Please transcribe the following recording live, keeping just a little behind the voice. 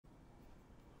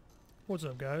What's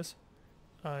up, guys?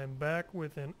 I'm back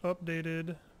with an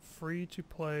updated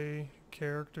free-to-play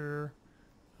character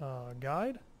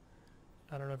guide.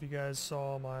 I don't know if you guys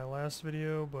saw my last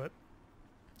video, but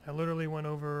I literally went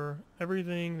over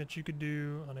everything that you could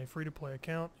do on a free-to-play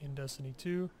account in Destiny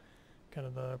 2, kind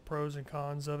of the pros and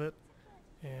cons of it,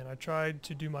 and I tried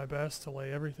to do my best to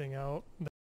lay everything out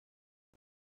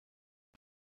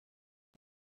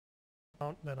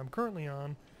that I'm currently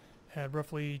on. Had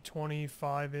roughly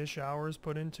 25-ish hours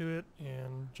put into it,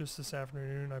 and just this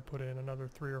afternoon I put in another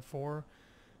 3 or 4.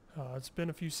 It's been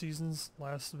a few seasons.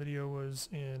 Last video was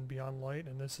in Beyond Light,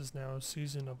 and this is now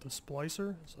season of the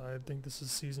Splicer, so I think this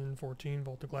is season 14.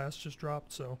 Vault of Glass just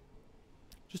dropped, so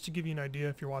just to give you an idea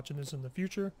if you're watching this in the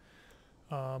future.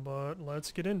 But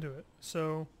let's get into it.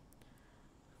 So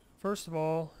first of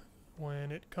all,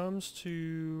 when it comes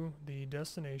to the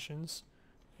destinations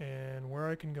and where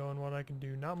I can go and what I can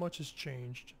do, not much has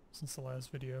changed since the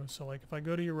last video. So like if I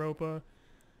go to Europa,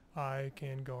 I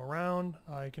can go around,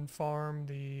 I can farm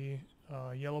the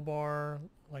yellow bar,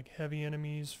 like heavy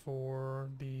enemies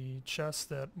for the chests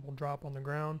that will drop on the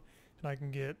ground, and I can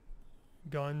get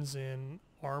guns and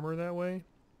armor that way.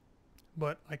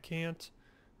 But I can't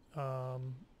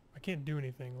do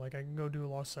anything. Like I can go do a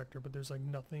lost sector, but there's like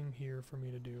nothing here for me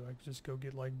to do. I can just go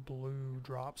get like blue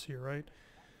drops here, right?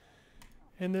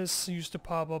 And this used to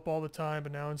pop up all the time,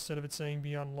 but now instead of it saying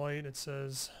Beyond Light, it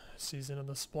says Season of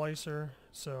the Splicer.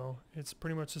 So it's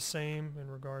pretty much the same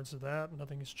in regards to that.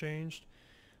 Nothing has changed.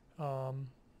 You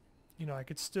know, I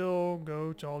could still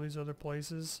go to all these other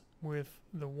places with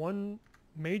the one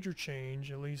major change,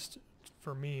 at least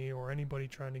for me or anybody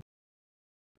trying to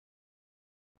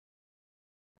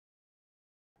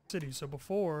city. So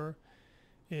before,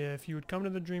 if you would come to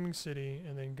the Dreaming City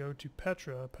and then go to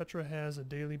Petra, Petra has a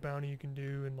daily bounty you can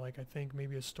do, and like I think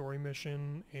maybe a story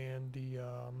mission and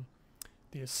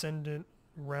the Ascendant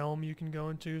realm you can go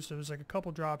into. So there's like a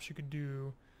couple drops you could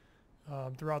do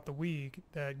throughout the week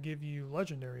that give you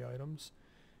legendary items,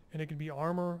 and it could be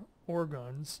armor or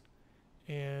guns.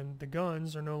 And the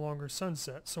guns are no longer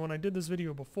sunset. So when I did this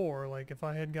video before, like if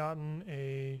I had gotten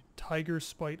a Tiger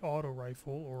Spite auto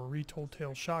rifle or a Retold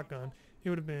Tale shotgun, it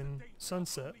would have been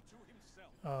sunset.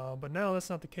 But now that's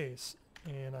not the case.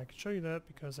 And I can show you that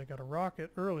because I got a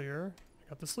rocket earlier. I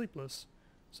got the Sleepless.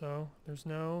 So there's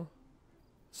no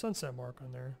sunset mark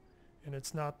on there. And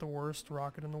it's not the worst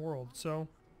rocket in the world. So,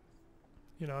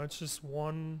 you know, it's just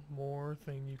one more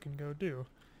thing you can go do.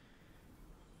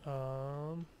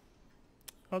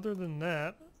 Other than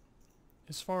that,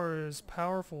 as far as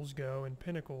powerfuls go and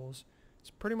pinnacles, it's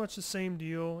pretty much the same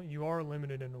deal. You are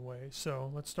limited in a way. So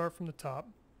let's start from the top.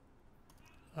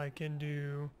 I can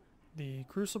do the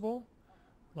Crucible,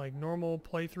 like normal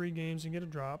play 3 games and get a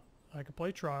drop. I can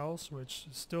play Trials, which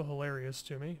is still hilarious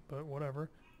to me, but whatever.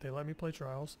 They let me play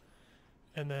Trials.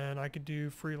 And then I could do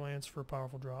Freelance for a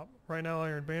powerful drop. Right now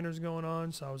Iron Banner's going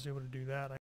on, so I was able to do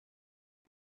that.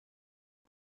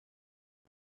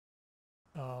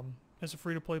 As a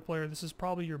free-to-play player, this is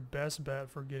probably your best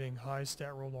bet for getting high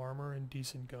stat rolled armor and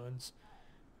decent guns.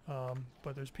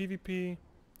 But there's PvP.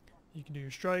 You can do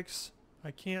your strikes. I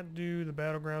can't do the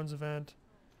Battlegrounds event.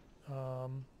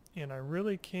 And I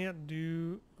really can't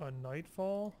do a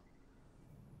Nightfall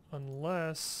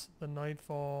unless the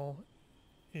Nightfall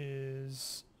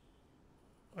is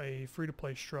a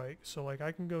free-to-play strike. So like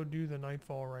I can go do the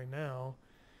Nightfall right now.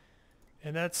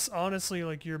 And that's honestly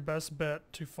like your best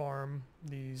bet to farm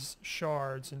these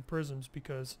shards and prisms,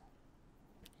 because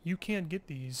you can't get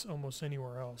these almost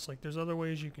anywhere else. Like there's other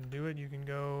ways you can do it. You can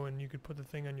go and you could put the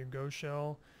thing on your ghost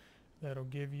shell that'll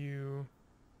give you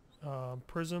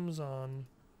prisms on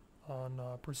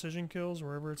precision kills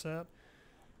wherever it's at.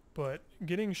 But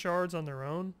getting shards on their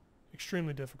own,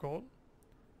 extremely difficult.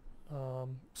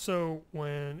 So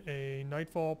when a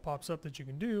Nightfall pops up that you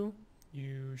can do,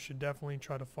 you should definitely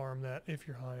try to farm that if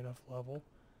you're high enough level.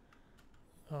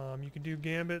 You can do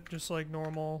Gambit just like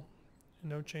normal.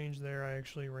 No change there. I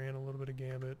actually ran a little bit of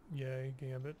Gambit. Yay,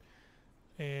 Gambit.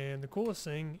 And the coolest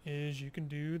thing is you can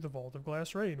do the Vault of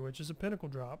Glass raid, which is a pinnacle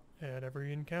drop at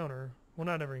every encounter. Well,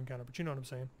 not every encounter, but you know what I'm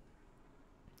saying.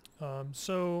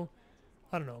 So,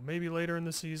 I don't know. Maybe later in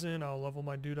the season I'll level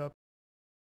my dude up.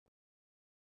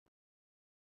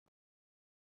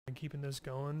 And keeping this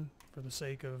going for the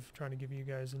sake of trying to give you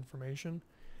guys information.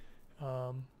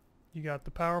 You got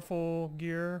the powerful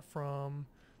gear from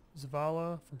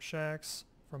Zavala, from Shaxx,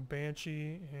 from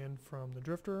Banshee, and from the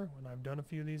Drifter. When I've done a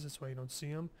few of these, that's why you don't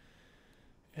see them.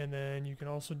 And then you can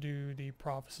also do the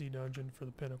Prophecy dungeon for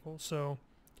the Pinnacle. So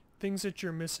things that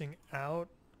you're missing out,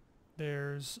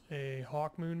 there's a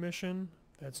Hawkmoon mission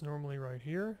that's normally right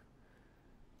here.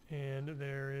 And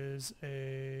there is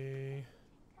a,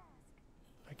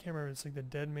 I can't remember, it's like the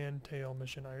Dead Man Tail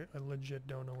mission. I legit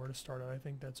don't know where to start at. I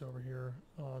think that's over here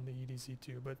on the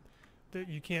EDZ2, but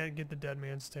you can't get the Dead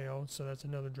Man's Tail, so that's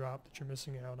another drop that you're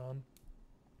missing out on.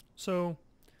 So,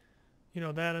 you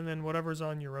know, that, and then whatever's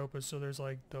on Europa. So there's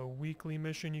like the weekly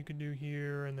mission you can do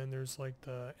here, and then there's like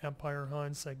the Empire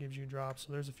hunts that gives you drops.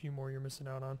 So there's a few more you're missing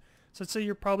out on. So let's say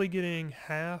you're probably getting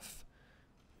half,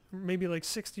 maybe like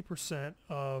 60%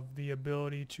 of the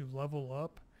ability to level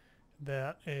up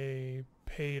that a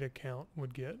paid account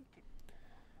would get.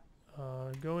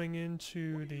 Going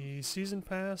into the season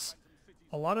pass,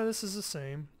 a lot of this is the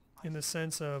same in the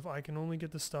sense of I can only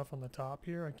get the stuff on the top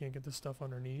here. I can't get the stuff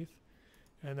underneath.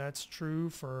 And that's true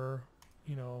for,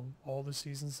 you know, all the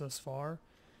seasons thus far.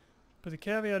 But the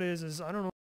caveat is I don't know,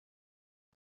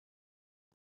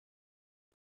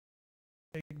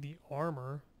 take the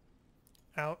armor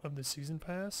out of the season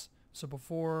pass. So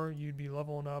before you'd be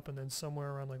leveling up, and then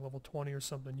somewhere around like level 20 or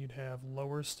something you'd have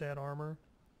lower stat armor.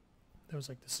 That was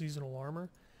like the seasonal armor.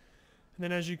 And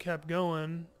then as you kept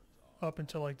going up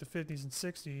until like the 50s and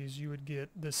 60s, you would get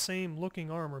the same looking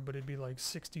armor, but it'd be like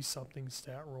 60 something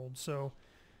stat rolled. So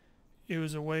it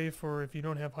was a way for, if you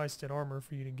don't have high stat armor,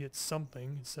 for you to get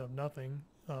something instead of nothing.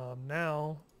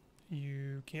 Now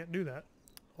you can't do that.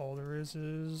 All there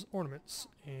is ornaments,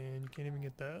 and you can't even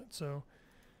get that. So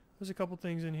there's a couple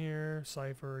things in here.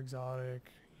 Cipher,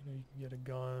 exotic, you know, you can get a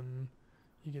gun.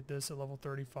 You get this at level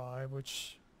 35,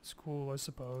 which is cool, I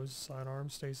suppose. Sidearm,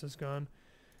 stasis gun.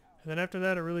 And then after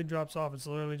that it really drops off. It's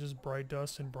literally just bright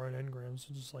dust and bright engrams,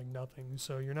 so just like nothing.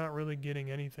 So you're not really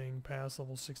getting anything past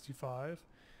level 65.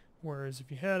 Whereas if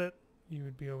you had it, you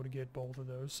would be able to get both of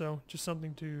those. So just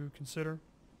something to consider.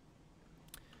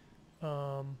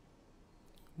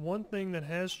 One thing that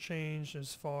has changed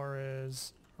as far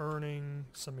as earning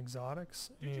some exotics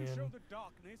and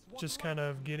just kind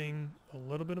of getting a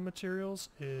little bit of materials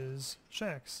is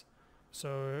shacks.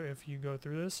 So if you go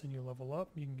through this and you level up,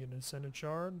 you can get an ascended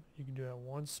shard. You can do that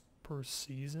once per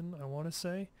season, I want to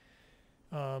say.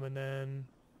 And then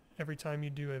every time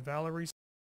you do a Valerie,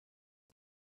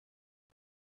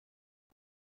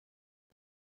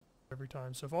 every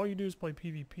time. So if all you do is play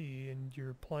PvP and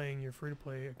you're playing your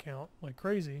free-to-play account like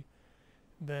crazy,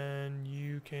 then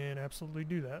you can absolutely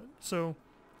do that. So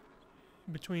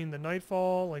between the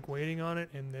Nightfall, like waiting on it,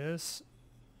 and this,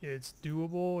 it's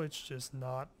doable. It's just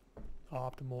not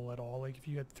optimal at all. Like if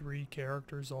you had 3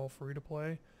 characters all free to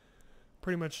play,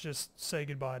 pretty much just say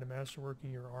goodbye to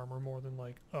masterworking your armor more than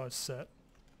like a set.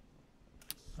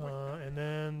 And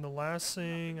then the last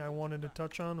thing I wanted to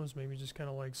touch on was maybe just kind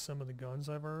of like some of the guns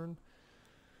I've earned.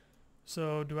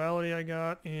 So duality I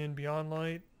got in Beyond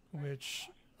Light, which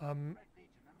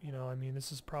you know, I mean,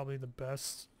 this is probably the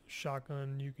best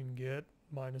shotgun you can get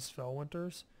minus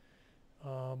Fellwinter's.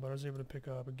 But I was able to pick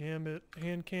up a Gambit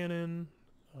hand cannon,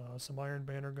 some Iron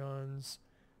Banner guns,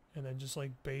 and then just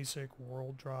like basic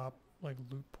world drop like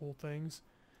loot pool things.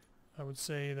 I would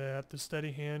say that the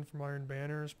Steady Hand from Iron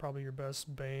Banner is probably your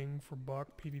best bang for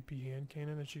buck PvP hand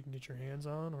cannon that you can get your hands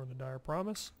on, or the Dire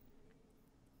Promise.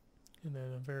 And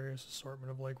then a various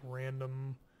assortment of like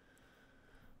random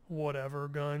whatever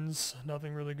guns.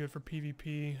 Nothing really good for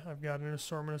PvP. I've got an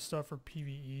assortment of stuff for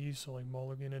PvE, so like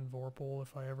Mulligan and Vorpal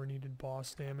if I ever needed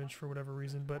boss damage for whatever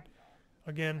reason. But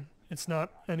again, it's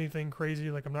not anything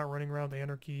crazy. Like I'm not running around with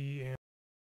Anarchy and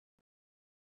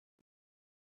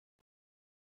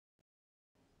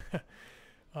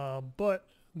but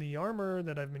the armor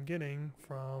that I've been getting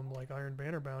from like Iron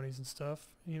Banner bounties and stuff,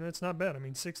 you know, it's not bad. I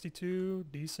mean, 62,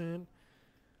 decent.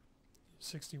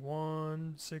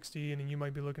 61, 60, and then you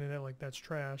might be looking at it like that's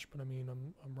trash, but I mean,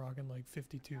 I'm rocking like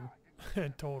 52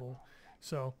 in total.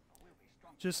 So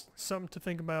just something to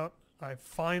think about. I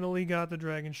finally got the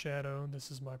Dragon Shadow.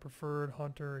 This is my preferred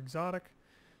hunter exotic,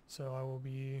 so I will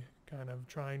be kind of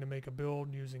trying to make a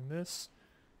build using this.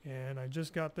 And I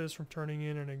just got this from turning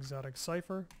in an exotic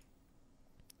cipher.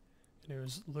 And it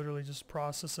was literally just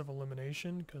process of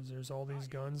elimination, because there's all these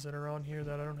guns that are on here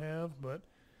that I don't have, but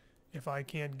if I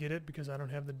can't get it because I don't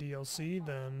have the DLC,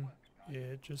 then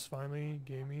it just finally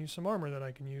gave me some armor that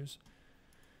I can use.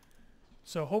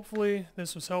 So hopefully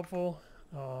this was helpful.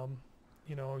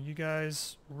 You know, you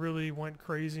guys really went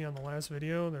crazy on the last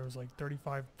video. There was like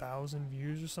 35,000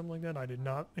 views or something like that. I did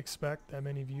not expect that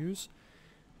many views.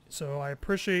 So I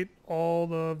appreciate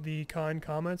all of the kind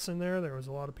comments in there. There was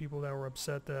a lot of people that were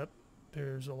upset that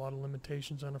there's a lot of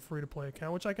limitations on a free-to-play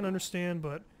account, which I can understand,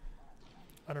 but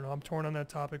I don't know, I'm torn on that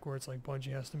topic where it's like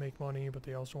Bungie has to make money, but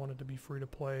they also want it to be free to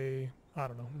play. I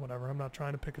don't know, whatever. I'm not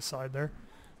trying to pick a side there.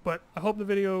 But I hope the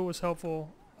video was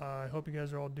helpful. I hope you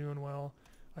guys are all doing well.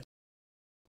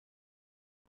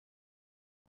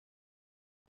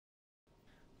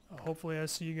 hopefully I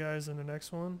see you guys in the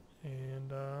next one,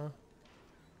 and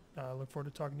I look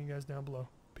forward to talking to you guys down below.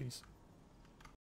 Peace.